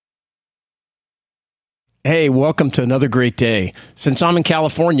Hey, welcome to another great day. Since I'm in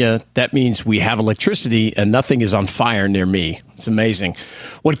California, that means we have electricity and nothing is on fire near me. It's amazing.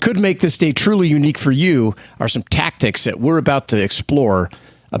 What could make this day truly unique for you are some tactics that we're about to explore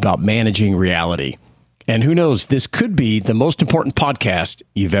about managing reality. And who knows, this could be the most important podcast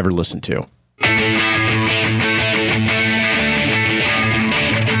you've ever listened to.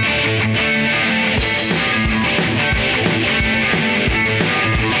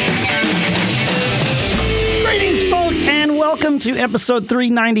 Welcome to episode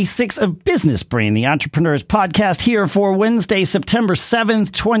 396 of Business Brain, the Entrepreneur's Podcast, here for Wednesday, September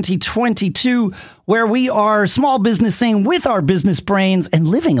 7th, 2022, where we are small businessing with our business brains and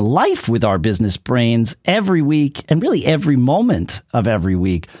living life with our business brains every week and really every moment of every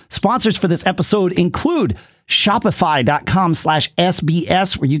week. Sponsors for this episode include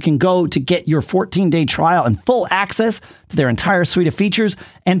Shopify.com/SBS, where you can go to get your 14-day trial and full access to their entire suite of features,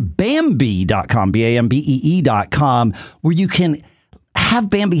 and Bambee.com, BAMBEE.com, where you can have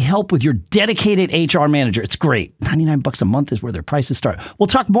Bambee help with your dedicated HR manager. It's great. $99 a month is where their prices start. We'll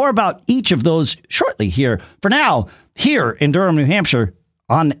talk more about each of those shortly here. For now, here in Durham, New Hampshire,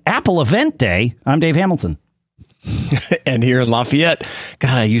 on Apple Event Day, I'm Dave Hamilton. And here in Lafayette,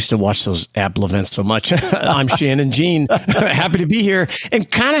 God, I used to watch those Apple events so much. I'm Shannon Jean. Happy to be here and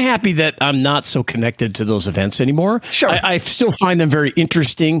kind of happy that I'm not so connected to those events anymore. Sure. I still find them very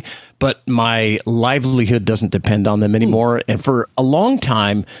interesting, but my livelihood doesn't depend on them anymore. And for a long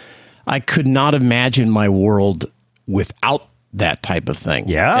time, I could not imagine my world without that type of thing.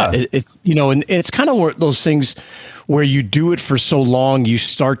 Yeah. It's, and it's kind of those things where you do it for so long, you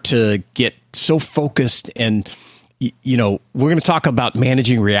start to get so focused. And we're going to talk about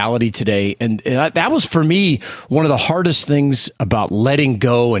managing reality today. And that was, for me, one of the hardest things about letting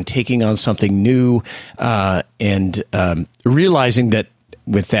go and taking on something new, and realizing that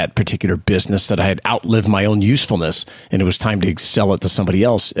with that particular business that I had outlived my own usefulness and it was time to sell it to somebody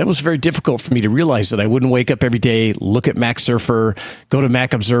else. It was very difficult for me to realize that I wouldn't wake up every day, look at Mac Surfer, go to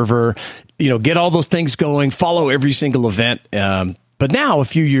Mac Observer, get all those things going, follow every single event. But now, a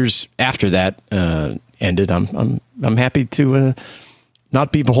few years after that ended, I'm happy to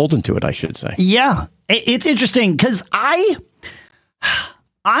not be beholden to it, I should say. Yeah, it's interesting because I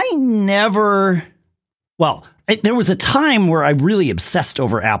never, there was a time where I really obsessed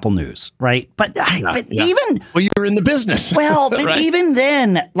over Apple News, right? But even... Well, you're in the business. Well, but right? Even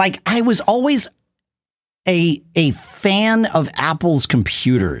then, I was always a fan of Apple's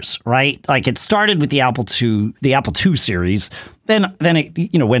computers, right? Like, it started with the Apple II series. Then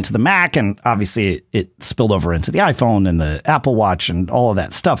it went to the Mac, and obviously it spilled over into the iPhone and the Apple Watch and all of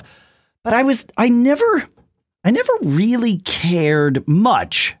that stuff. But I never really cared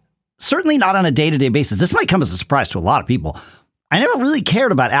much. Certainly not on a day-to-day basis. This might come as a surprise to a lot of people. I never really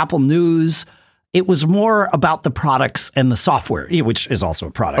cared about Apple News. It was more about the products and the software, which is also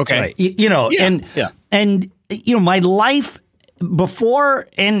a product, okay. Right? And my life before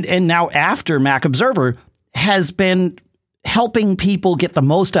and now after Mac Observer has been helping people get the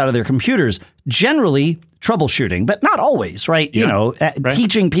most out of their computers, generally troubleshooting, but not always, right? Yeah. Right.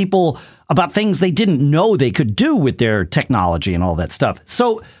 Teaching people about things they didn't know they could do with their technology and all that stuff.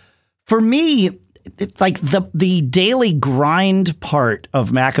 So for me, like the daily grind part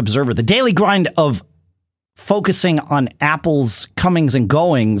of Mac Observer, the daily grind of focusing on Apple's comings and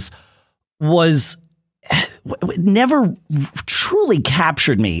goings never truly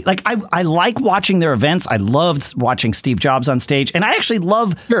captured me. Like, I like watching their events. I loved watching Steve Jobs on stage. And I actually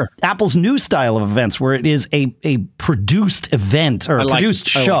love Apple's new style of events where it is a produced event or a produced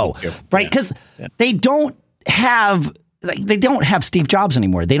show, right? Because they don't have Steve Jobs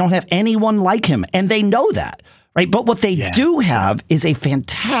anymore. They don't have anyone like him, and they know that, right? But what they do have is a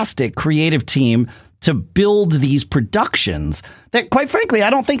fantastic creative team to build these productions that, quite frankly,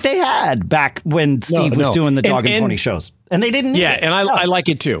 I don't think they had back when Steve was doing the Dog and Pony shows. And they didn't. Yeah, and I like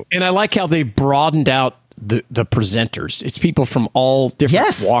it too. And I like how they broadened out the presenters. It's people from all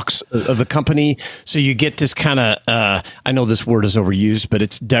different walks of the company. So you get this kind of, I know this word is overused, but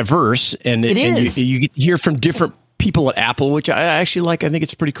it's diverse. And you get to hear from different people at Apple, which I actually like. I think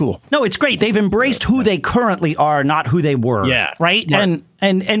it's pretty cool. No, it's great. They've embraced who they currently are, not who they were. Yeah. Right?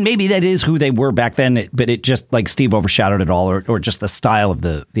 And maybe that is who they were back then, but it just, like, Steve overshadowed it all, or just the style of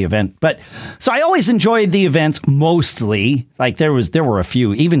the event. But so I always enjoyed the events mostly. Like, there were a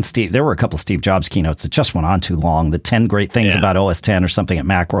few, even there were a couple Steve Jobs keynotes that just went on too long. The 10 great things about OS 10 or something at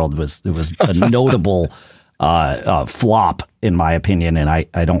Macworld was a notable flop, in my opinion, and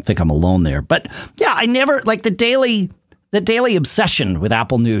I don't think I'm alone there. But yeah, I never, like, the daily obsession with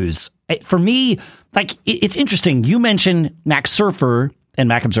Apple News. For me, like, it's interesting. You mentioned Mac Surfer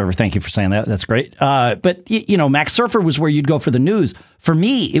Mac Observer. Thank you for saying that. That's great. But Mac Surfer was where you'd go for the news. For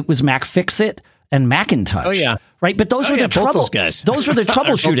me, it was Mac Fix-It and Macintosh. Oh yeah, right. But those were the trouble guys. Those were the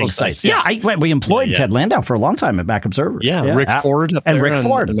troubleshooting sites. Yeah, we employed Ted Landau for a long time at Mac Observer. Yeah, Rick Ford up and there Rick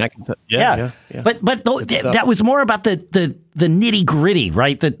Ford. Macintosh. But that was more about the nitty gritty,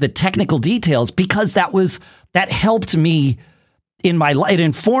 right? The technical details, because that helped me in my life. It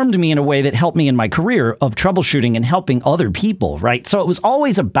informed me in a way that helped me in my career of troubleshooting and helping other people, right? So it was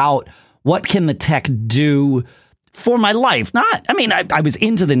always about what can the tech do for my life. I was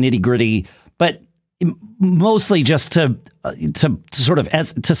into the nitty gritty, but mostly just to sort of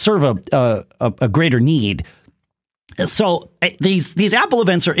to serve a greater need. So these Apple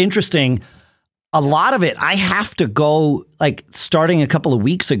events are interesting. A lot of it, I have to go, like, starting a couple of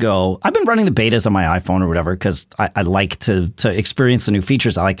weeks ago. I've been running the betas on my iPhone or whatever because I like to experience the new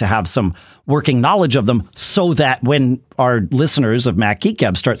features. I like to have some working knowledge of them so that when our listeners of Mac Geek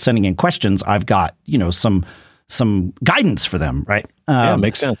Gab start sending in questions, I've got, some guidance for them, right?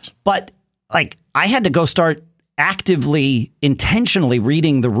 Makes sense. But, like, I had to go start actively, intentionally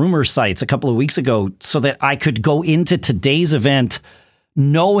reading the rumor sites a couple of weeks ago so that I could go into today's event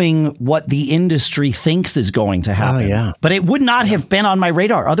knowing what the industry thinks is going to happen. Oh, yeah. But it would not have been on my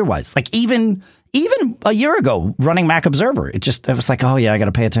radar otherwise. Like even a year ago running Mac Observer, it was like, oh yeah, I got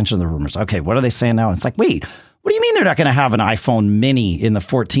to pay attention to the rumors. Okay, what are they saying now? It's like, wait, what do you mean they're not going to have an iPhone mini in the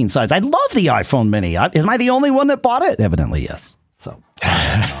 14 size? I love the iPhone mini. Am I the only one that bought it? Evidently, yes. So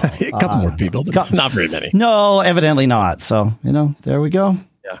a couple more people, but not very many. No, evidently not. So, there we go.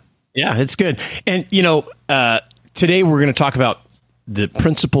 Yeah, it's good. And, today we're going to talk about the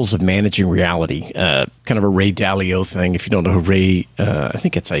principles of managing reality, kind of a Ray Dalio thing. If you don't know who Ray, I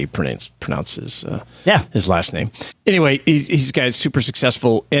think that's how you pronounce his last name. Anyway, he's guys super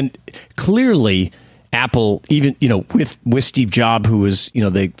successful, and clearly Apple, even with Steve Jobs, who was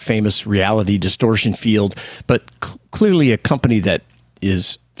the famous reality distortion field, but clearly a company that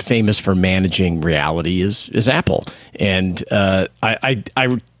is famous for managing reality is Apple, and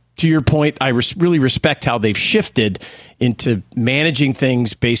I to your point, I really respect how they've shifted into managing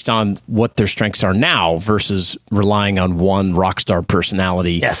things based on what their strengths are now versus relying on one rock star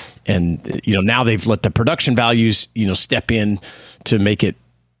personality. Yes. And, now they've let the production values, step in to make it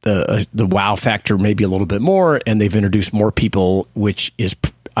the wow factor maybe a little bit more. And they've introduced more people, which is,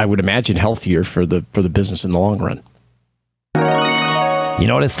 I would imagine, healthier for the business in the long run. You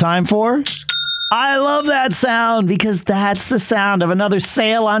know what it's time for? I love that sound because that's the sound of another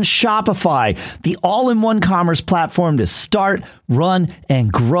sale on Shopify, the all-in-one commerce platform to start, run,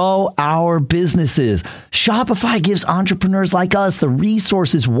 and grow our businesses. Shopify gives entrepreneurs like us the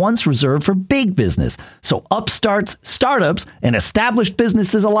resources once reserved for big business. So upstarts, startups, and established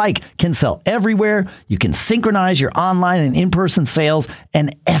businesses alike can sell everywhere. You can synchronize your online and in-person sales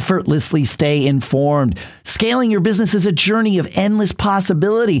and effortlessly stay informed. Scaling your business is a journey of endless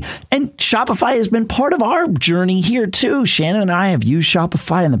possibility, and Shopify has been part of our journey here too. Shannon and I have used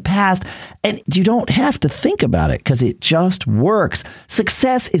Shopify in the past, and you don't have to think about it because it just works.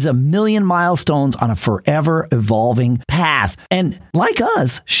 Success is a million milestones on a forever evolving path. And like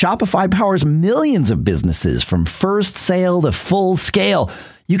us, Shopify powers millions of businesses from first sale to full scale.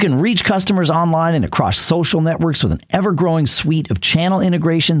 You can reach customers online and across social networks with an ever-growing suite of channel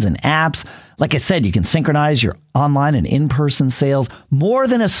integrations and apps. Like I said, you can synchronize your online and in-person sales. More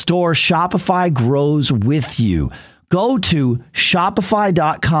than a store, Shopify grows with you. Go to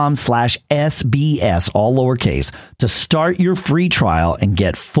shopify.com/SBS, all lowercase, to start your free trial and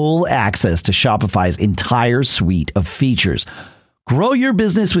get full access to Shopify's entire suite of features. Grow your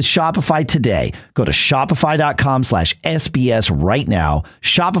business with Shopify today. Go to shopify.com/SBS right now.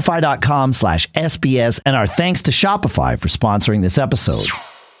 Shopify.com/SBS. And our thanks to Shopify for sponsoring this episode.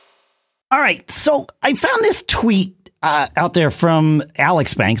 All right. So I found this tweet out there from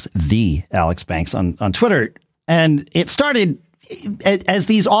Alex Banks, the Alex Banks on Twitter. And it started, as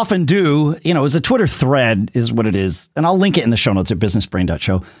these often do, it was a Twitter thread is what it is. And I'll link it in the show notes at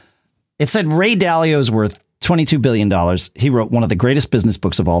businessbrain.show. It said Ray Dalio is worth $22 billion. He wrote one of the greatest business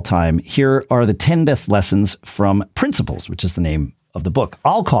books of all time. Here are the 10 best lessons from Principles, which is the name of the book.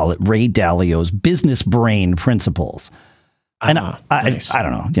 I'll call it Ray Dalio's Business Brain Principles. And nice. I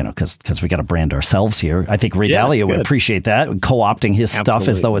don't know, because we got to brand ourselves here. I think Ray Dalio would appreciate that, co-opting his stuff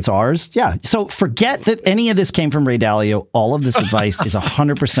as though it's ours. Yeah. So forget that any of this came from Ray Dalio. All of this advice is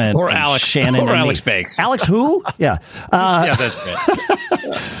 100% or Alex Shannon or Alex Banks. Alex who? Yeah. Yeah, that's great.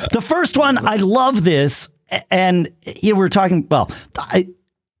 The first one, I love this. And we're talking,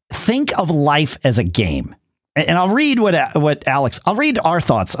 think of life as a game. And I'll read what Alex, I'll read our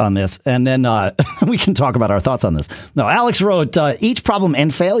thoughts on this, and then we can talk about our thoughts on this. No, Alex wrote, each problem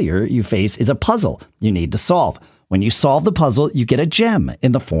and failure you face is a puzzle you need to solve. When you solve the puzzle, you get a gem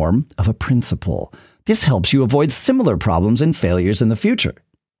in the form of a principle. This helps you avoid similar problems and failures in the future.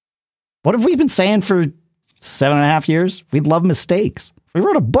 What have we been saying for 7.5 years? We love mistakes. We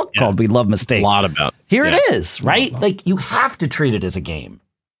wrote a book called We Love Mistakes. A lot about. Here it is, right? Like, you have to treat it as a game.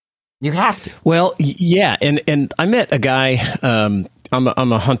 You have to. Well, yeah, and I met a guy. I'm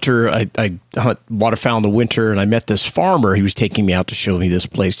a hunter. I hunt waterfowl in the winter, and I met this farmer. He was taking me out to show me this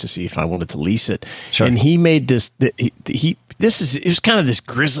place to see if I wanted to lease it. Sure. And he made this. It was kind of this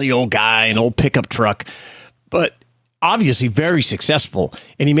grizzly old guy, an old pickup truck, but obviously very successful.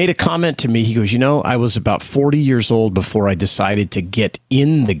 And he made a comment to me. He goes, I was about 40 years old before I decided to get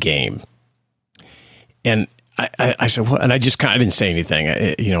in the game. And I said, what? And I just kind of didn't say anything.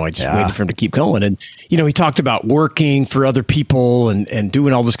 I just waited for him to keep going. And, he talked about working for other people and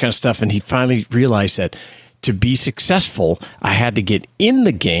doing all this kind of stuff. And he finally realized that to be successful, I had to get in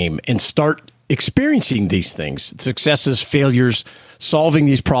the game and start experiencing these things, successes, failures, solving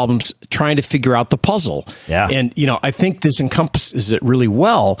these problems, trying to figure out the puzzle. Yeah. And, I think this encompasses it really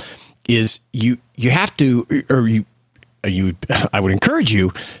well is you have to, I would encourage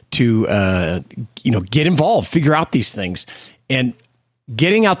you to, get involved, figure out these things. And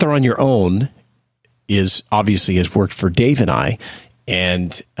getting out there on your own has worked for Dave and I.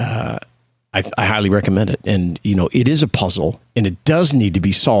 And I highly recommend it. And, it is a puzzle and it does need to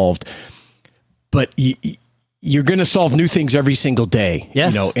be solved. But you're going to solve new things every single day.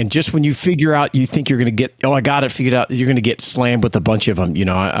 Yes. And just when you figure out, you think you're going to get, I got it figured out, you're going to get slammed with a bunch of them.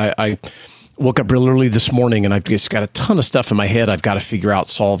 I woke up real early this morning and I've just got a ton of stuff in my head. I've got to figure out,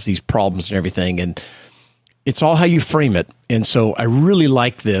 solve these problems and everything. And it's all how you frame it. And so I really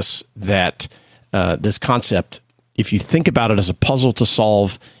like this concept. If you think about it as a puzzle to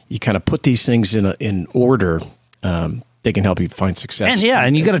solve, you kind of put these things in order. They can help you find success.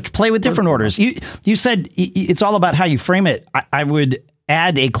 And you got to play with different orders. You said it's all about how you frame it. I would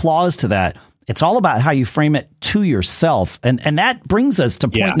add a clause to that. It's all about how you frame it to yourself. And that brings us to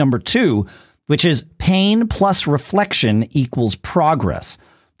point number 2, which is pain plus reflection equals progress.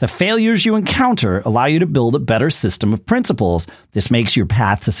 The failures you encounter allow you to build a better system of principles. This makes your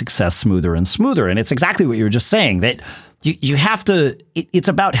path to success smoother and smoother. And it's exactly what you were just saying, that you have to, it's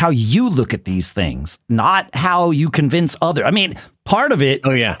about how you look at these things, not how you convince others. I mean, part of it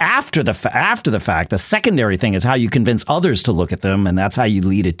after the fact, the secondary thing is how you convince others to look at them. And that's how you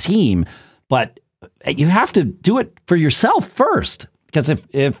lead a team. But you have to do it for yourself first. Because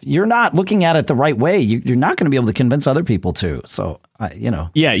if you're not looking at it the right way, you're not going to be able to convince other people to. So, I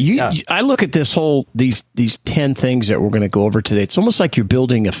look at this these 10 things that we're going to go over today. It's almost like you're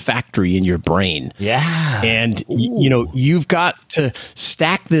building a factory in your brain. Yeah. And, you've got to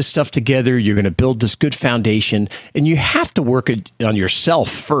stack this stuff together. You're going to build this good foundation. And you have to work on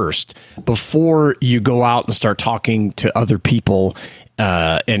yourself first before you go out and start talking to other people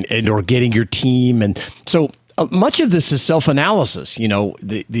and or getting your team. And so much of this is self-analysis,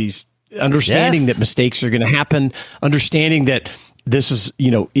 these understanding that mistakes are going to happen, understanding that this is,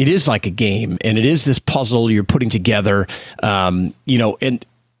 it is like a game and it is this puzzle you're putting together, and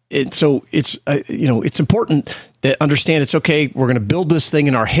so it's, it's important that understand it's okay. We're going to build this thing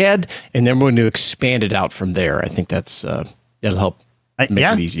in our head and then we're going to expand it out from there. I think that'll help make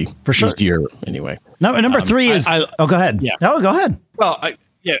it easy for sure. Easier anyway. No, number 3 is, go ahead. Yeah. No, go ahead. Well,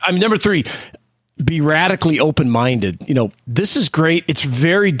 number 3, be radically open-minded. This is great. It's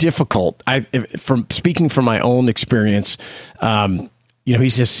very difficult. From speaking from my own experience, he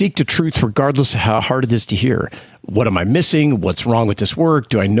says, seek the truth regardless of how hard it is to hear. What am I missing? What's wrong with this work?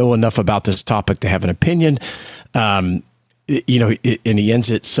 Do I know enough about this topic to have an opinion? And he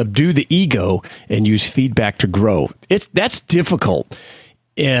ends it, subdue the ego and use feedback to grow. That's difficult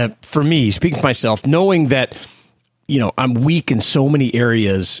for me, speaking for myself, knowing that I'm weak in so many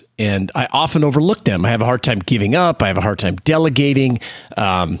areas and I often overlook them. I have a hard time giving up. I have a hard time delegating.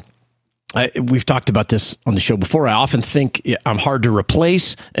 We've talked about this on the show before. I often think I'm hard to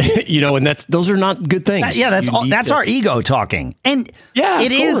replace, and those are not good things. That's our ego talking. And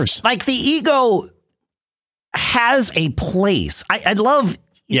it is like the ego has a place. I love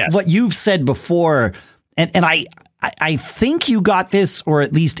what you've said before. And I think you got this, or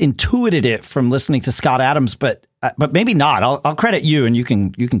at least intuited it from listening to Scott Adams, but maybe not. I'll credit you, and you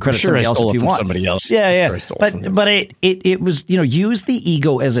can credit somebody else if you want. Somebody else. Yeah. But it was, use the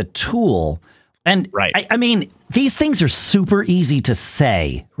ego as a tool. And right. I mean, these things are super easy to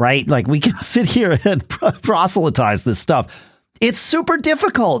say, right? Like we can sit here and proselytize this stuff. It's super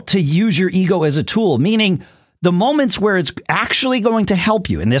difficult to use your ego as a tool, meaning the moments where it's actually going to help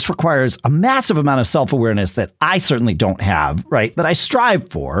you, and this requires a massive amount of self-awareness that I certainly don't have, right? That I strive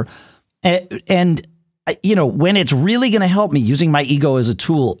for. And when it's really going to help me, using my ego as a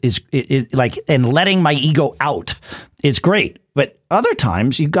tool is like, and letting my ego out is great. But other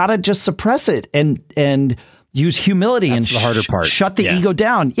times you got to just suppress it and use humility. That's and the harder part. Shut the ego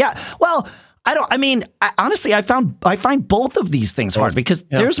down. Yeah. Well, honestly, I find both of these things hard because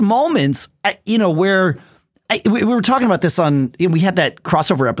there's moments, where we were talking about this we had that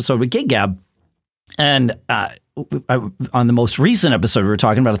crossover episode with Gig Gab, and on the most recent episode, we were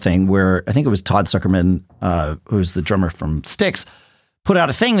talking about a thing where I think it was Todd Zuckerman, who's the drummer from Styx, put out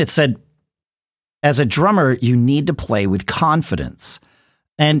a thing that said, as a drummer, you need to play with confidence.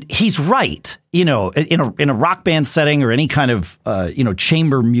 And he's right, in a rock band setting or any kind of,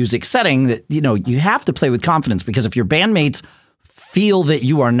 chamber music setting, that, you have to play with confidence, because if your bandmates feel that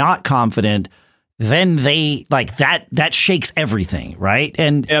you are not confident, then they like that shakes everything. Right.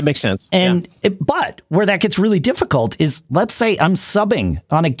 And yeah, it makes sense. And but where that gets really difficult is, let's say I'm subbing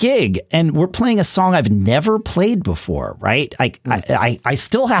on a gig and we're playing a song I've never played before. Right. I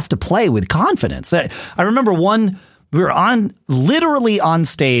still have to play with confidence. I remember we were literally on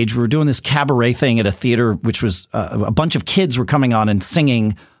stage. We were doing this cabaret thing at a theater, which was a bunch of kids were coming on and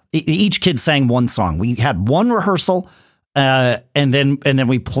singing. Each kid sang one song. We had one rehearsal, and then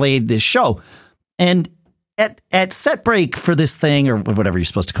we played this show. And at set break for this thing, or whatever you're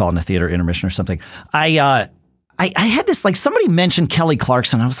supposed to call it in a theater, intermission or something, I had this, like, somebody mentioned Kelly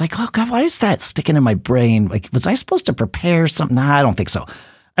Clarkson. I was like, oh God, why is that sticking in my brain? Like, was I supposed to prepare something? Nah, I don't think so.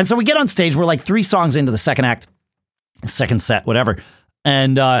 And so we get on stage. We're like 3 songs into the second act, second set, whatever.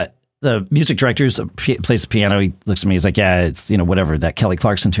 And the music director plays the piano. He looks at me. He's like, yeah, it's, whatever, that Kelly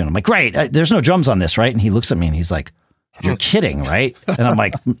Clarkson tune. I'm like, great. There's no drums on this, right? And he looks at me and he's like, you're kidding, right? And I'm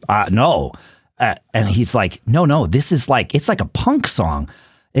like, no. And he's like, no, this is like, it's like a punk song.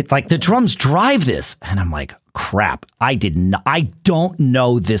 It's like the drums drive this. And I'm like, crap, I don't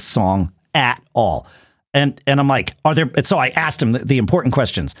know this song at all. And I'm like, so I asked him the important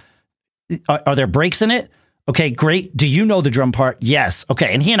questions. Are there breaks in it? Okay, great. Do you know the drum part? Yes.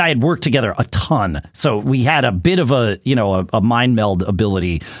 Okay. And he and I had worked together a ton. So we had a bit of a mind meld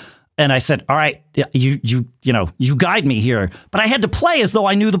ability. And I said, all right, you guide me here. But I had to play as though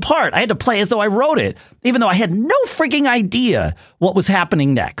I knew the part. I had to play as though I wrote it, even though I had no freaking idea what was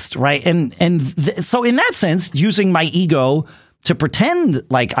happening next. Right. So in that sense, using my ego to pretend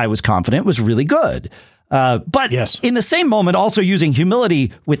like I was confident was really good. But yes, in the same moment, also using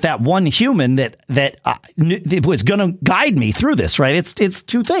humility with that one human that was going to guide me through this, right? It's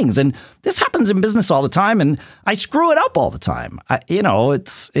two things. And this happens in business all the time. And I screw it up all the time.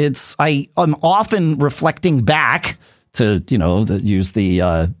 I'm often reflecting back to, use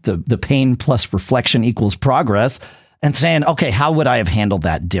the pain plus reflection equals progress, and saying, okay, how would I have handled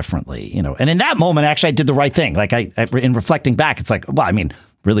that differently? And in that moment, actually, I did the right thing. Like in reflecting back, it's like, well, I mean,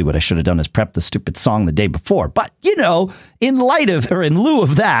 really what I should have done is prep the stupid song the day before. But, in lieu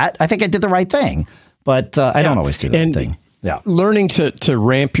of that, I think I did the right thing. But I don't always do the right thing. Yeah. Learning to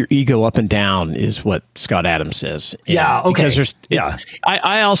ramp your ego up and down is what Scott Adams says. And yeah. Okay. Because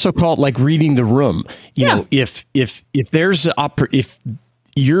I also call it like reading the room. You know, if there's if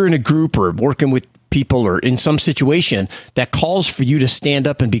you're in a group or working with people or in some situation that calls for you to stand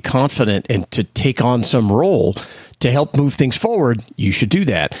up and be confident and to take on some role to help move things forward, you should do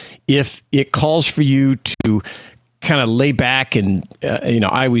that. If it calls for you to kind of lay back and,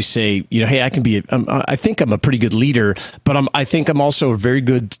 I always say, hey, I think I'm a pretty good leader, but I think I'm also a very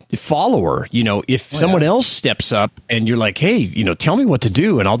good follower. If someone else steps up and you're like, hey, tell me what to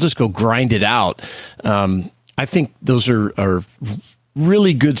do and I'll just go grind it out. I think those are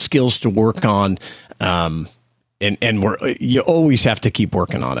really good skills to work on. And you always have to keep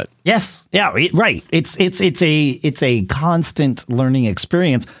working on it. Yes. Yeah. Right. It's a constant learning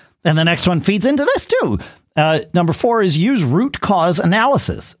experience. And the next one feeds into this too. Number 4 is use root cause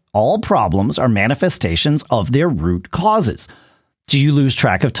analysis. All problems are manifestations of their root causes. Do you lose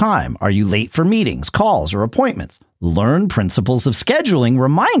track of time? Are you late for meetings, calls, or appointments? Learn principles of scheduling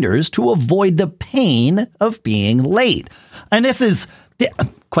reminders to avoid the pain of being late. And this is,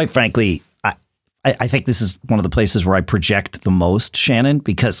 quite frankly, I think this is one of the places where I project the most, Shannon,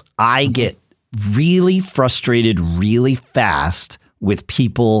 because I get really frustrated really fast with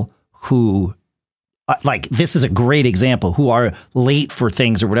people who, like, this is a great example, who are late for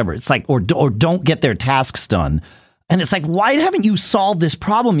things or whatever. It's like, or don't get their tasks done. And it's like, why haven't you solved this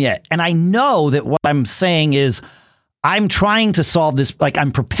problem yet? And I know that what I'm saying is, I'm trying to solve this, like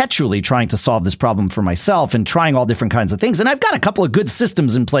I'm perpetually trying to solve this problem for myself and trying all different kinds of things. And I've got a couple of good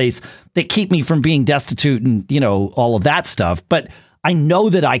systems in place that keep me from being destitute and, all of that stuff. But I know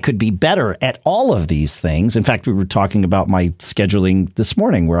that I could be better at all of these things. In fact, we were talking about my scheduling this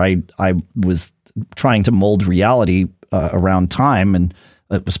morning where I was trying to mold reality around time, and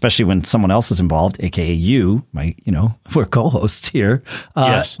especially when someone else is involved, aka you, we're co-hosts here.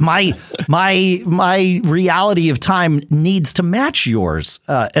 Yes. My reality of time needs to match yours,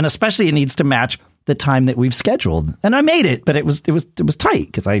 and especially it needs to match the time that we've scheduled. And I made it, but it was tight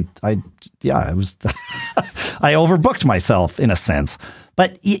because I was I overbooked myself in a sense.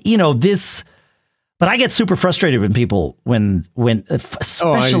 But but I get super frustrated when people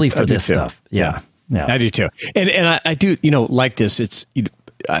especially for this stuff. Yeah. I do too. And I do, like this,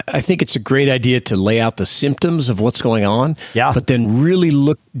 I think it's a great idea to lay out the symptoms of what's going on, but then really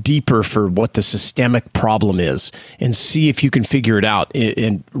look deeper for what the systemic problem is and see if you can figure it out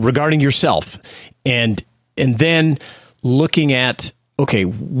in regarding yourself. And then looking at, okay,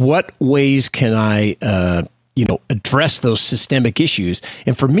 what ways can I, address those systemic issues?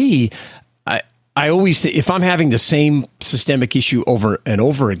 And for me, I always, if I'm having the same systemic issue over and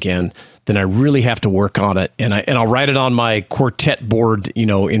over again, then I really have to work on it. And I'll write it on my Quartet board,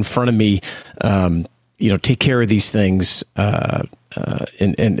 in front of me, take care of these things. And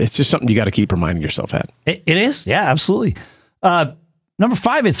it's just something you got to keep reminding yourself at. It is. Yeah, absolutely. Number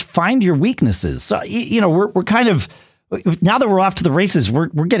 5 is find your weaknesses. So, we're kind of, now that we're off to the races, we're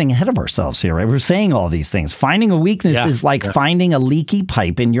getting ahead of ourselves here, right? We're saying all these things. Finding a weakness is like finding a leaky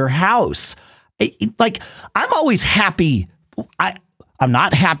pipe in your house. I'm always happy. I'm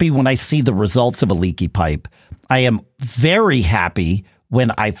not happy when I see the results of a leaky pipe. I am very happy when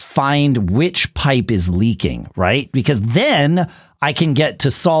I find which pipe is leaking, right? Because then I can get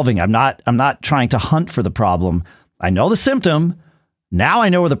to solving. I'm not trying to hunt for the problem. I know the symptom. Now I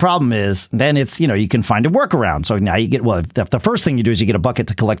know where the problem is. Then it's, you can find a workaround. So now you get, the first thing you do is you get a bucket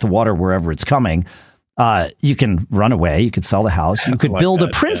to collect the water wherever it's coming. You can run away. You could sell the house. You could build a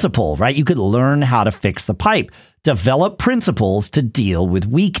principle, right? You could learn how to fix the pipe, develop principles to deal with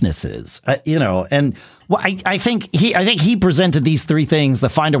weaknesses, and I think he presented these 3 things: the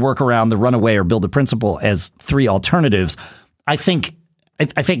find a workaround, the run away, or build a principle as 3 alternatives. I think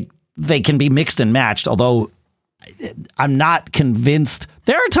they can be mixed and matched, although I'm not convinced.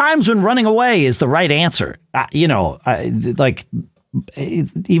 There are times when running away is the right answer, even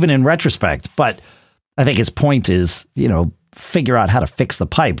in retrospect, but I think his point is, figure out how to fix the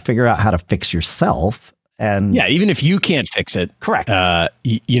pipe, figure out how to fix yourself. And even if you can't fix it. Correct.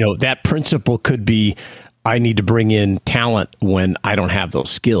 That principle could be, I need to bring in talent when I don't have those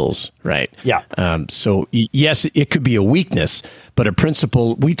skills. Right. Yeah. So yes, it could be a weakness, but a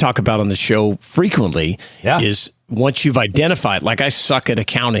principle we talk about on the show frequently is once you've identified, like I suck at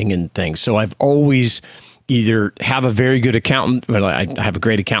accounting and things. So I've always either have a very good accountant, well, I have a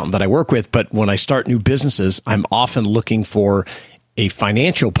great accountant that I work with, but when I start new businesses, I'm often looking for a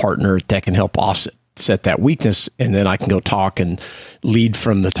financial partner that can help offset that weakness. And then I can go talk and lead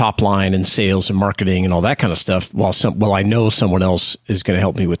from the top line and sales and marketing and all that kind of stuff while I know someone else is going to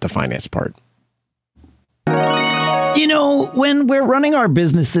help me with the finance part. When we're running our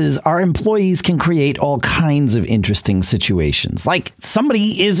businesses, our employees can create all kinds of interesting situations, like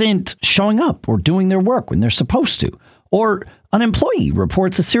somebody isn't showing up or doing their work when they're supposed to, or an employee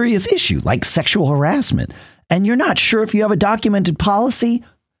reports a serious issue like sexual harassment, and you're not sure if you have a documented policy.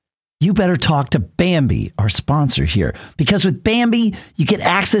 You better talk to Bambee, our sponsor here, because with Bambee, you get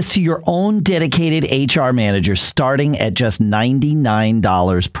access to your own dedicated HR manager starting at just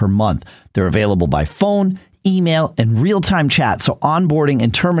 $99 per month. They're available by phone, email, and real-time chat, so onboarding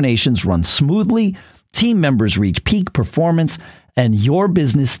and terminations run smoothly, team members reach peak performance, and your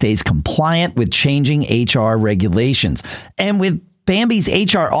business stays compliant with changing HR regulations. And with Bambee's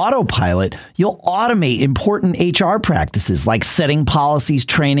HR Autopilot, you'll automate important HR practices like setting policies,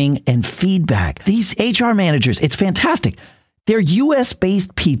 training, and feedback. These HR managers, it's fantastic. They're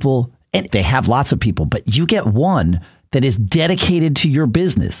US-based people, and they have lots of people, but you get one that is dedicated to your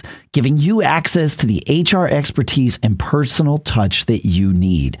business, giving you access to the HR expertise and personal touch that you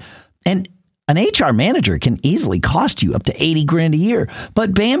need. And an HR manager can easily cost you up to $80,000 a year,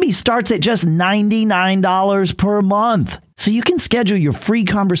 but Bambee starts at just $99 per month. So you can schedule your free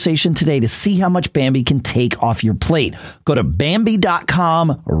conversation today to see how much Bambee can take off your plate. Go to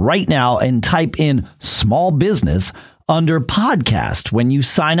Bambee.com right now and type in small business under podcast when you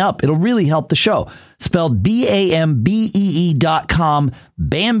sign up. It'll really help the show. Spelled BAMBEE.com,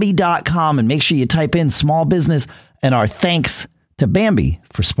 Bambee.com, and make sure you type in small business. And our thanks to Bambee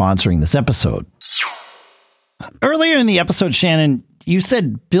for sponsoring this episode. Earlier in the episode, Shannon, you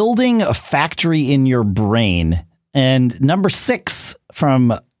said building a factory in your brain. And number 6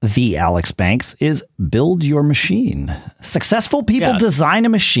 from the Alex Banks is build your machine. Successful people design a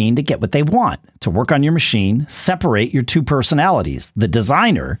machine to get what they want. To work on your machine, separate your 2 personalities. The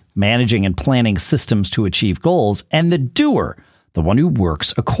designer, managing and planning systems to achieve goals, and the doer, the one who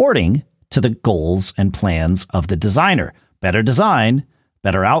works according to the goals and plans of the designer. Better design,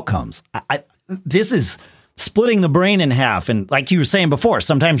 better outcomes. This is splitting the brain in half. And like you were saying before,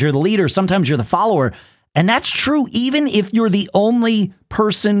 sometimes you're the leader, sometimes you're the follower. And that's true even if you're the only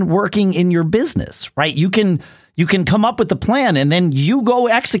person working in your business, right? You can come up with the plan and then you go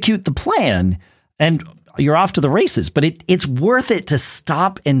execute the plan and you're off to the races. But it's worth it to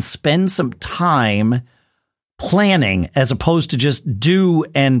stop and spend some time planning as opposed to just do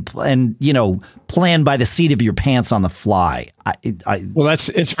and plan by the seat of your pants on the fly. Well,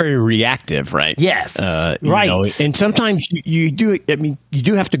 it's very reactive, right? Yes, right. And sometimes you do. I mean, you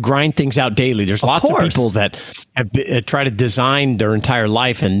do have to grind things out daily. There's lots of people that have try to design their entire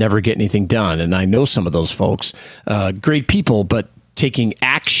life and never get anything done. And I know some of those folks, great people, but taking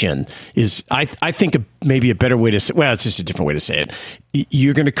action is, I think, maybe a better way to say. Well, it's just a different way to say it.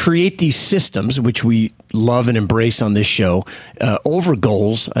 You're going to create these systems, which we love and embrace on this show, over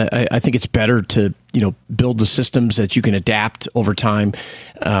goals. I think it's better to build the systems that you can adapt over time,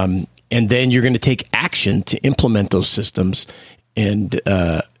 and then you're going to take action to implement those systems. And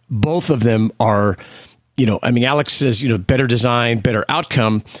both of them are, Alex says, better design, better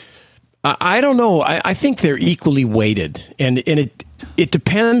outcome. I don't know. I think they're equally weighted, and it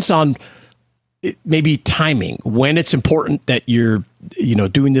depends on maybe timing, when it's important that you're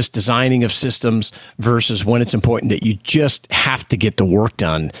doing this designing of systems versus when it's important that you just have to get the work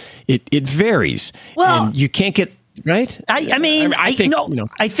done. It varies. Well, and you can't get right.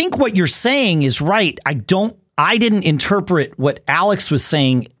 I think what you're saying is right. I didn't interpret what Alex was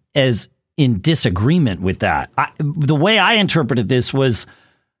saying as in disagreement with that. The way I interpreted this was,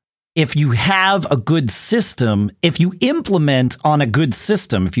 if you have a good system, if you implement on a good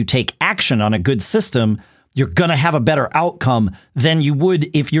system, if you take action on a good system, you're going to have a better outcome than you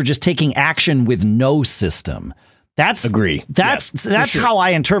would if you're just taking action with no system. That's sure. How I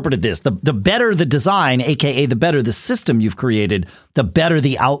interpreted this. The better the design, aka the better the system you've created, the better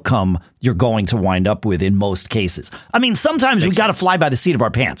the outcome you're going to wind up with in most cases. I mean, sometimes we've got to fly by the seat of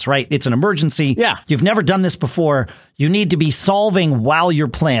our pants, right? It's an emergency. Yeah. You've never done this before. You need to be solving while you're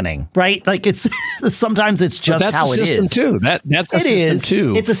planning, right? Like sometimes it's just how it is. That's a system too. That's a system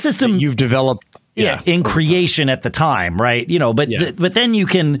too. It's a system you've developed. Yeah, in creation at the time, right? But then you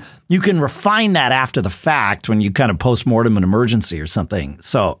can refine that after the fact when you kind of postmortem an emergency or something.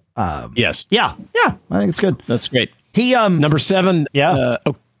 So yes, I think it's good. That's great. He number 7. Yeah.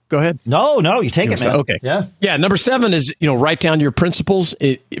 Go ahead. No, you take it, man. Okay. Yeah. Number 7 is write down your principles.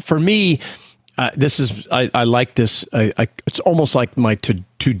 For me, this is I like this. It's almost like my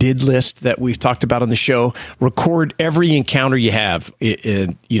to-did list that we've talked about on the show. Record every encounter you have.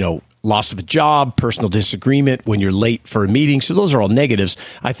 Loss of a job, personal disagreement, when you're late for a meeting. So those are all negatives.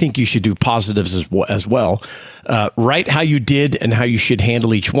 I think you should do positives as well. Write how you did and how you should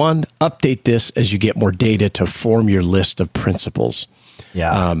handle each one. Update this as you get more data to form your list of principles.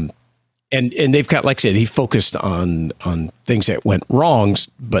 Yeah. And they've got, like I said, he focused on things that went wrong,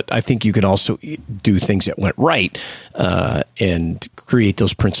 but I think you can also do things that went right and create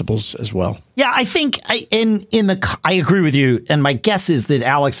those principles as well. Yeah, I think I agree with you, and my guess is that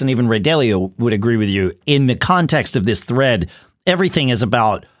Alex and even Ray Dalio would agree with you. In the context of this thread, everything is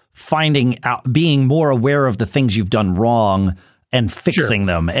about finding out, being more aware of the things you've done wrong and fixing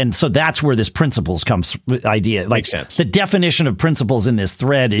them. And so that's where this principles comes idea. Like, makes sense. The definition of principles in this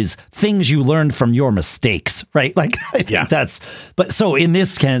thread is things you learned from your mistakes, right? Like, I think but so in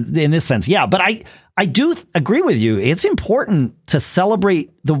this sense, yeah, but I do agree with you. It's important to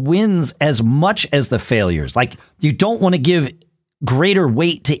celebrate the wins as much as the failures. Like, you don't want to give greater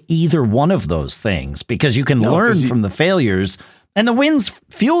weight to either one of those things because you can learn from the failures and the wins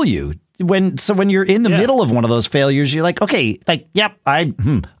fuel you. When you're in the middle of one of those failures, you're like, okay, like, yep, I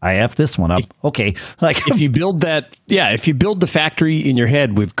effed this one up. Okay. Like, if you build the factory in your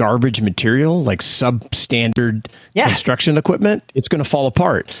head with garbage material, like substandard construction equipment, it's going to fall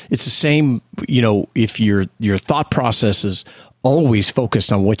apart. It's the same, if your thought process is always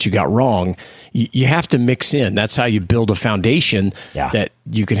focused on what you got wrong, you have to mix in. That's how you build a foundation that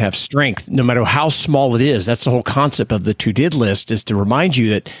you can have strength, no matter how small it is. That's the whole concept of the to-did list, is to remind you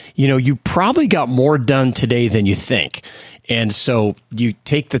that, you probably got more done today than you think. And so you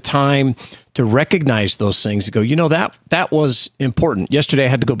take the time to recognize those things and go, that was important. Yesterday I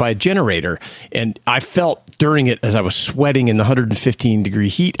had to go buy a generator, and I felt during it, as I was sweating in the 115 degree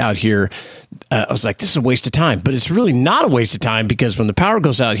heat out here, I was like, this is a waste of time. But it's really not a waste of time, because when the power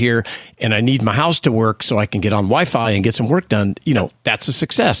goes out here and I need my house to work so I can get on Wi-Fi and get some work done, that's a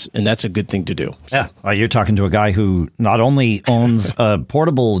success, and that's a good thing to do. So. Yeah. You're talking to a guy who not only owns a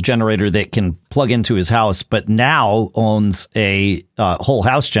portable generator that can plug into his house, but now owns a whole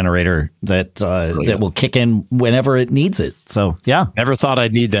house generator that will kick in whenever it needs it. So, yeah. Never thought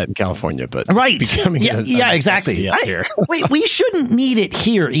I'd need that in California, but right. Exactly. We shouldn't need it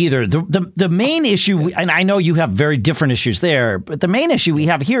here either. The main issue, and I know you have very different issues there, but the main issue we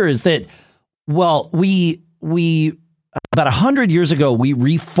have here is that, well, we about 100 years ago, we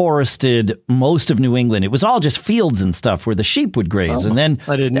reforested most of New England. It was all just fields and stuff where the sheep would graze. And then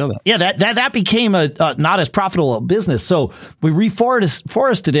I didn't know that. Yeah, that became a not as profitable a business. So we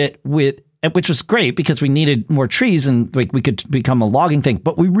reforested it which was great because we needed more trees and we could become a logging thing.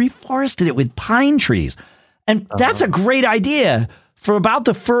 But we reforested it with pine trees. And that's a great idea for about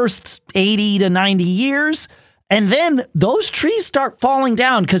the first 80 to 90 years. And then those trees start falling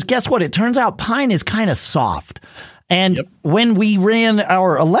down because guess what? It turns out pine is kind of soft. And when we ran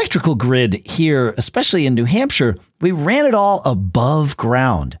our electrical grid here, especially in New Hampshire, we ran it all above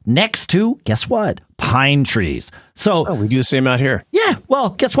ground next to, guess what? Pine trees. So we do the same out here. Yeah.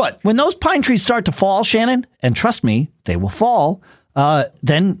 Well, guess what? When those pine trees start to fall, Shannon, and trust me, they will fall,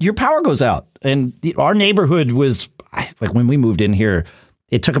 then your power goes out. And our neighborhood was, like when we moved in here,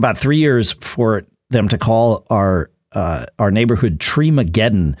 it took about 3 years for them to call our neighborhood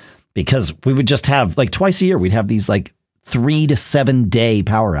Tree-mageddon, because we would just have like twice a year, we'd have these like 3 to 7 day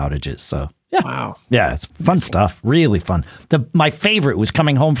power outages. So yeah. Wow. Yeah. It's fun stuff. Really fun. My favorite was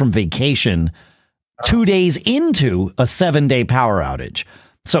coming home from vacation 2 days into a 7-day power outage.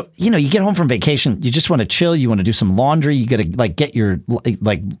 So, you get home from vacation, you just want to chill. You want to do some laundry. You got to get your,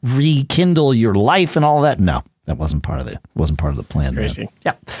 rekindle your life and all that. No, that wasn't part of the plan. Crazy.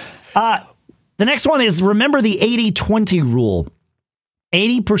 Man. Yeah. The next one is, remember the 80-20 rule.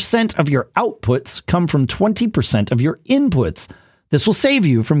 80% of your outputs come from 20% of your inputs. This will save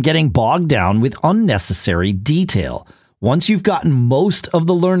you from getting bogged down with unnecessary detail. Once you've gotten most of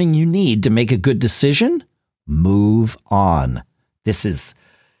the learning you need to make a good decision, move on. This is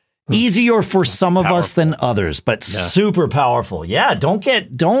easier for some of us than others, but super powerful. Yeah,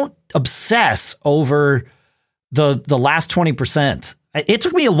 don't obsess over the last 20%. It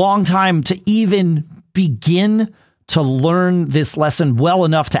took me a long time to even begin to learn this lesson well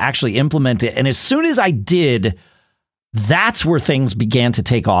enough to actually implement it. And as soon as I did, that's where things began to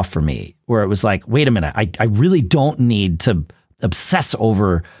take off for me, where it was like, wait a minute, I really don't need to obsess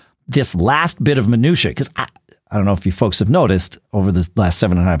over this last bit of minutia. Because I don't know if you folks have noticed over the last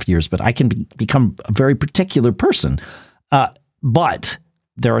 7.5 years, but I can become a very particular person. But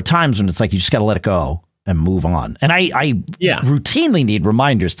there are times when it's like, you just got to let it go and move on. And I routinely need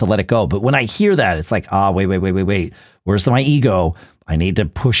reminders to let it go. But when I hear that, it's like, wait. Where's my ego? I need to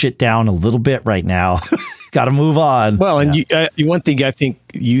push it down a little bit right now. Got to move on. Well, and one thing I think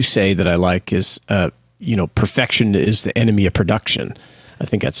you say that I like is, perfection is the enemy of production. I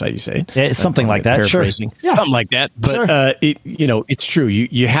think that's how you say it. It's something like that. Paraphrasing. Sure. Yeah. Something like that. But, it's true.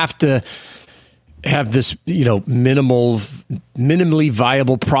 You have to have this, minimally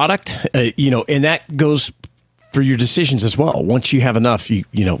viable product, and that goes for your decisions as well. Once you have enough, you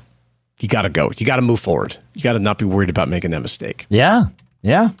got to go. You got to move forward. You got to not be worried about making that mistake. Yeah.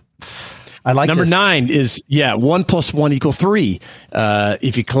 Yeah. I like Number 9 is 1 + 1 = 3.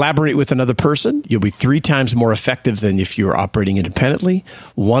 If you collaborate with another person, you'll be 3 times more effective than if you were operating independently.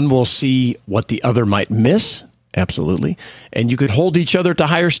 One will see what the other might miss. Absolutely. And you could hold each other to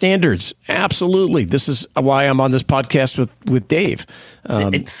higher standards. Absolutely. This is why I'm on this podcast with Dave.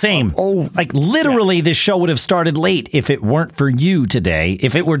 It's same. Literally, this show would have started late if it weren't for you today.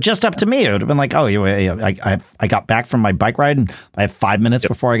 If it were just up to me, it would have been like, I got back from my bike ride and I have 5 minutes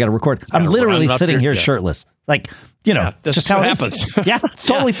before I got to record. I'm literally sitting here shirtless. That's just how it happens. Yeah, it's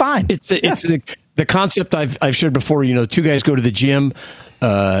totally fine. It's the concept I've shared before. 2 guys go to the gym.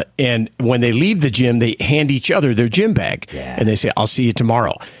 And when they leave the gym, they hand each other their gym bag and they say, I'll see you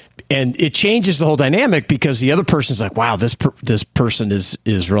tomorrow. And it changes the whole dynamic because the other person's like, wow, this person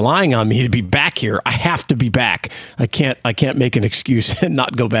is relying on me to be back here. I have to be back. I can't make an excuse and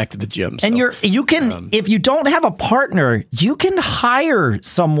not go back to the gym. And you can, if you don't have a partner, you can hire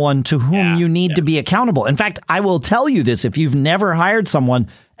someone to whom you need to be accountable. In fact, I will tell you this, if you've never hired someone,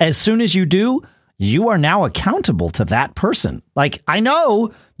 as soon as you do, you are now accountable to that person. Like, I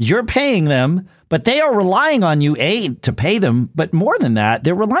know you're paying them, but they are relying on you, to pay them. But more than that,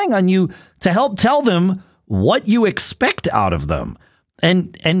 they're relying on you to help tell them what you expect out of them.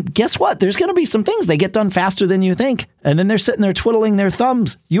 And guess what? There's going to be some things they get done faster than you think. And then they're sitting there twiddling their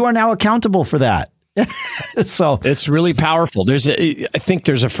thumbs. You are now accountable for that. So it's really powerful. I think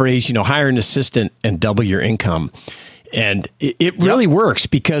there's a phrase, hire an assistant and double your income. And it really works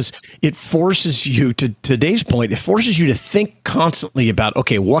because it forces you, to today's point, it forces you to think constantly about,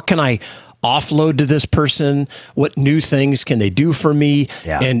 okay, what can I offload to this person? What new things can they do for me?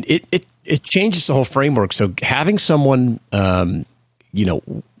 Yeah. And it changes the whole framework. So having someone,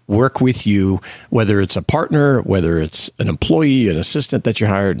 work with you, whether it's a partner, whether it's an employee, an assistant that you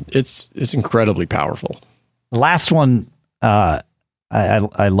hired, it's incredibly powerful. The last one, I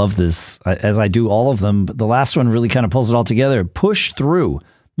love this, as I do all of them, but the last one really kind of pulls it all together. Push through.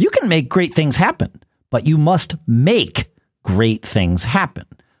 You can make great things happen, but you must make great things happen.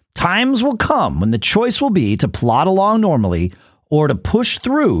 Times will come when the choice will be to plod along normally or to push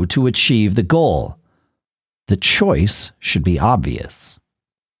through to achieve the goal. The choice should be obvious.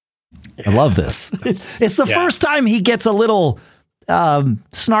 I love this. It's the first time he gets a little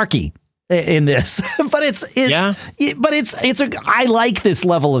snarky in this, but I like this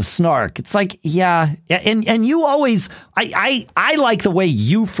level of snark. It's like, and you always, I like the way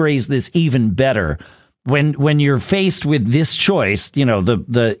you phrase this even better. When you're faced with this choice,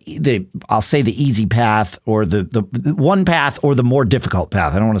 the I'll say the easy path or the one path or the more difficult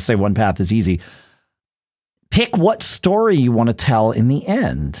path. I don't want to say one path is easy. Pick what story you want to tell in the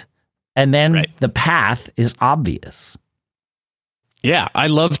end. And then the path is obvious. Yeah, I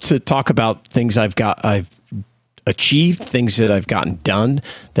love to talk about things I've achieved, things that I've gotten done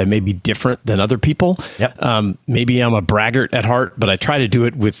that may be different than other people. Yep. Maybe I'm a braggart at heart, but I try to do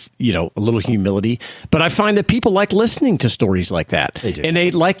it with, a little humility. But I find that people like listening to stories like that. They do. And they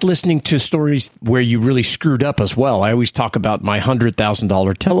like listening to stories where you really screwed up as well. I always talk about my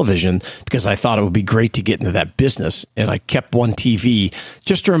 $100,000 television because I thought it would be great to get into that business. And I kept one TV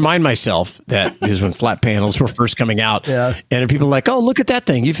just to remind myself that because when flat panels were first coming out, and people are like, oh, look at that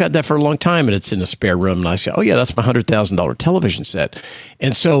thing. You've had that for a long time. And it's in a spare room. And I say, oh, yeah, that's my $100,000 television set.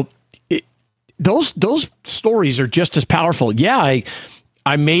 And so those stories are just as powerful. Yeah,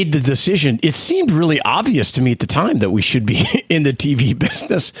 I made the decision. It seemed really obvious to me at the time that we should be in the TV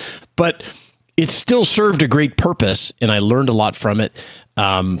business, but it still served a great purpose, and I learned a lot from it.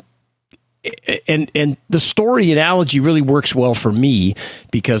 And the story analogy really works well for me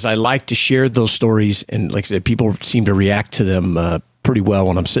because I like to share those stories, and like I said, people seem to react to them pretty well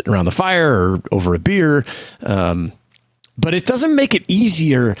when I'm sitting around the fire or over a beer. But it doesn't make it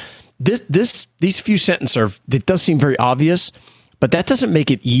easier. These few sentences it does seem very obvious, but that doesn't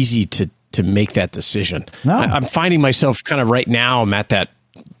make it easy to make that decision. No. I'm finding myself kind of right now, I'm at that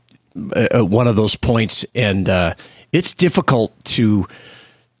one of those points, and it's difficult to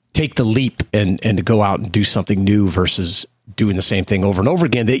take the leap and to go out and do something new versus doing the same thing over and over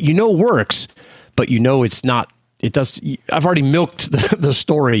again that works, but it's not. It does. I've already milked the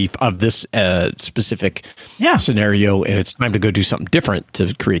story of this specific scenario, and it's time to go do something different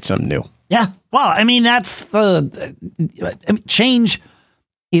to create something new. Yeah. Well, I mean, that's change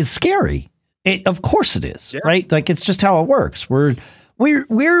is scary. Of course it is, right? Like it's just how it works. We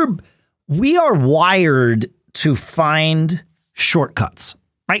are wired to find shortcuts,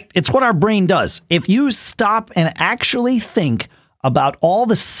 right? It's what our brain does. If you stop and actually think about all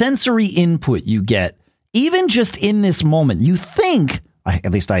the sensory input you get, even just in this moment, you think,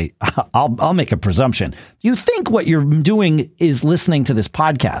 at least I'll make a presumption. You think what you're doing is listening to this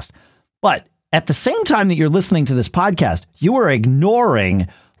podcast, but at the same time that you're listening to this podcast, you are ignoring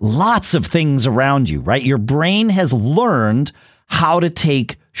lots of things around you, right? Your brain has learned how to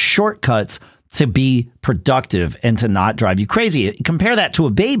take shortcuts to be productive and to not drive you crazy. Compare that to a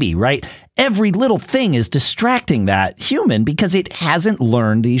baby, right? Every little thing is distracting that human because it hasn't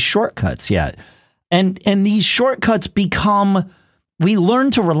learned these shortcuts yet. And these shortcuts we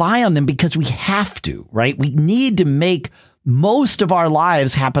learn to rely on them because we have to, right? We need to make most of our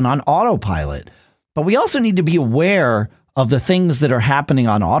lives happen on autopilot. But we also need to be aware of the things that are happening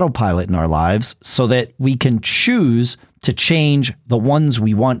on autopilot in our lives so that we can choose to change the ones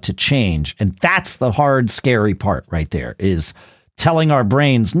we want to change. And that's the hard, scary part right there, is telling our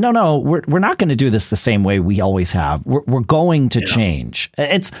brains, no, we're not going to do this the same way we always have. We're going to change.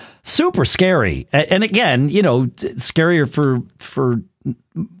 It's super scary. And again, scarier for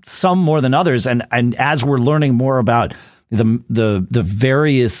some more than others. And as we're learning more about the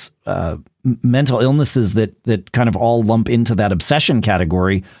various mental illnesses that kind of all lump into that obsession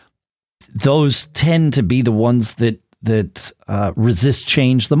category, those tend to be the ones that resist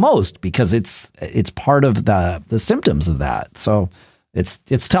change the most because it's part of the symptoms of that. So it's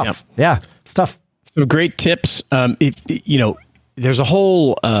tough. Yep. Yeah, it's tough. Some great tips. There's a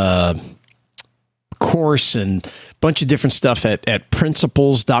whole course and bunch of different stuff at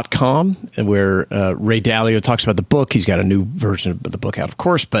principles.com where Ray Dalio talks about the book. He's got a new version of the book out, of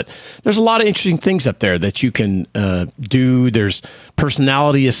course, but there's a lot of interesting things up there that you can do. There's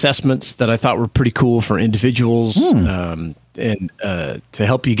personality assessments that I thought were pretty cool for individuals and to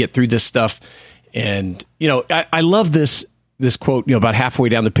help you get through this stuff. And, I love this quote, about halfway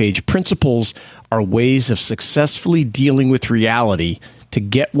down the page. Principles are ways of successfully dealing with reality to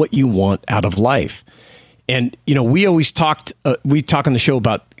get what you want out of life. And, we always we talk on the show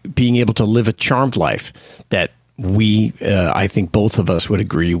about being able to live a charmed life that I think both of us would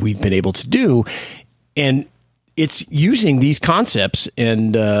agree we've been able to do. And it's using these concepts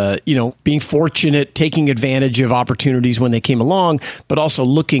and, being fortunate, taking advantage of opportunities when they came along, but also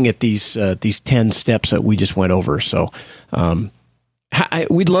looking at these 10 steps that we just went over. So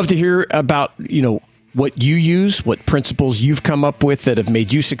we'd love to hear about, what you use, what principles you've come up with that have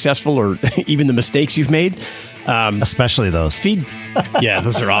made you successful, or even the mistakes you've made. Especially those. Yeah,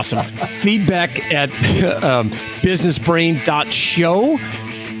 those are awesome. Feedback at businessbrain.show.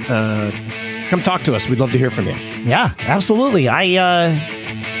 Come talk to us. We'd love to hear from you. Yeah, absolutely.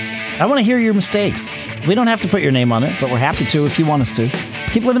 I want to hear your mistakes. We don't have to put your name on it, but we're happy to if you want us to.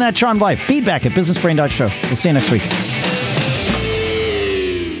 Keep living that charmed life. Feedback at businessbrain.show. We'll see you next week.